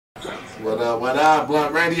What up,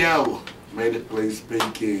 Blunt Radio? Made it play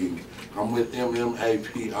speaking. I'm with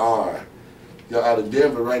MMAPR. Y'all out of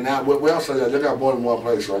Denver right now. Where else are y'all? Y'all got more than one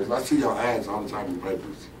place, right? 'Cause I see y'all ads all the time in the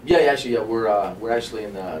papers. Yeah, actually, we're actually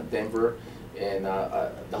in Denver and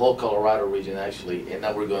the whole Colorado region actually, and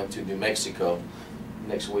now we're going to New Mexico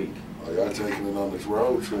next week. Oh, y'all taking it on this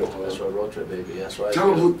road trip? That's right, road trip, baby. That's right.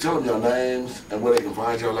 Tell them your names and where they can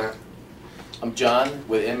find y'all at. I'm John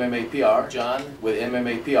with MMAPR. John with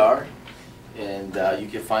MMAPR, and you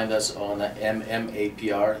can find us on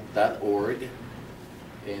mmapr.org.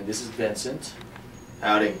 And this is Vincent.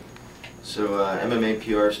 Howdy. So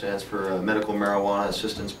MMAPR stands for Medical Marijuana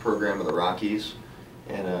Assistance Program of the Rockies,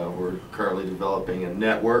 and we're currently developing a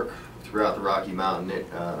network throughout the Rocky Mountain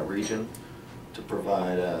region to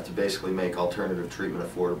provide, to basically make alternative treatment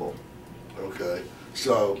affordable. Okay.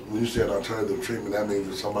 So when you said alternative treatment, that means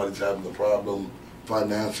if somebody's having a problem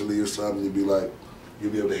financially or something, you'd be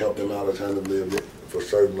able to help them out alternatively for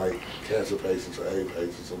certain like cancer patients or AIDS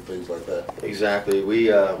patients and things like that. Exactly. We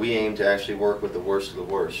aim to actually work with the worst of the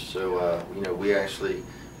worst. So you know,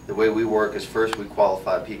 the way we work is first we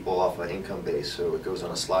qualify people off an income base. So it goes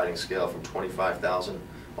on a sliding scale from 25,000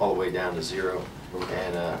 all the way down to 0,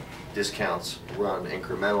 and discounts run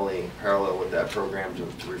incrementally parallel with that program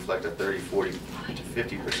to reflect a 30, 40 to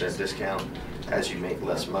 50% discount as you make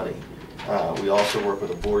less money. We also work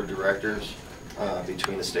with a board of directors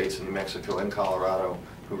between the states of New Mexico and Colorado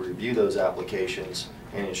who review those applications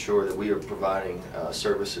and ensure that we are providing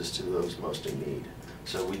services to those most in need.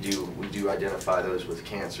 So we do identify those with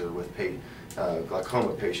cancer, with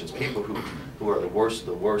glaucoma patients, people who are the worst of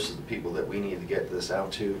the worst of the people that we need to get this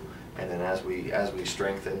out to. And then as we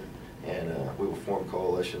strengthen, and we will form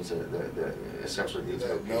coalitions that essentially lead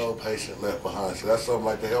to no patient left behind. So that's something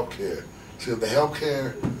like the healthcare. See, if the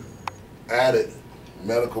healthcare added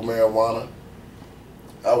medical marijuana,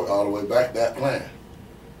 I would all the way back that plan.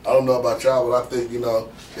 I don't know about y'all, but I think, you know,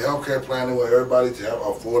 the healthcare plan where everybody to have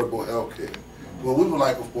affordable healthcare. Well, we would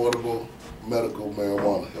like affordable medical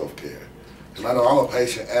marijuana healthcare. And I know I'm a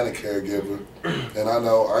patient and a caregiver, and I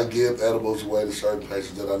know I give edibles away to certain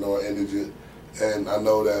patients that I know are indigent, and I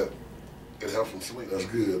know that it helps them sleep. That's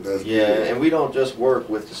good. That's yeah, good. And we don't just work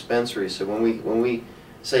with dispensaries. So when we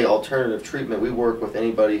say alternative treatment, we work with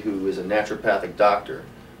anybody who is a naturopathic doctor,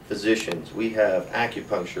 physicians. We have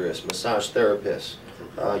acupuncturists, massage therapists,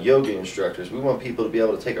 yoga instructors. We want people to be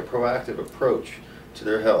able to take a proactive approach to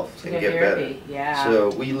their health and get better. Yeah. So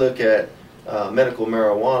we look at medical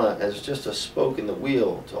marijuana as just a spoke in the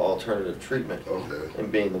wheel to alternative treatment, okay,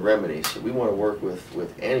 and being the remedy. So we want to work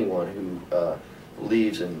with anyone who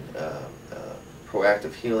believes in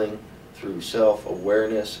proactive healing through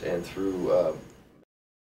self-awareness and through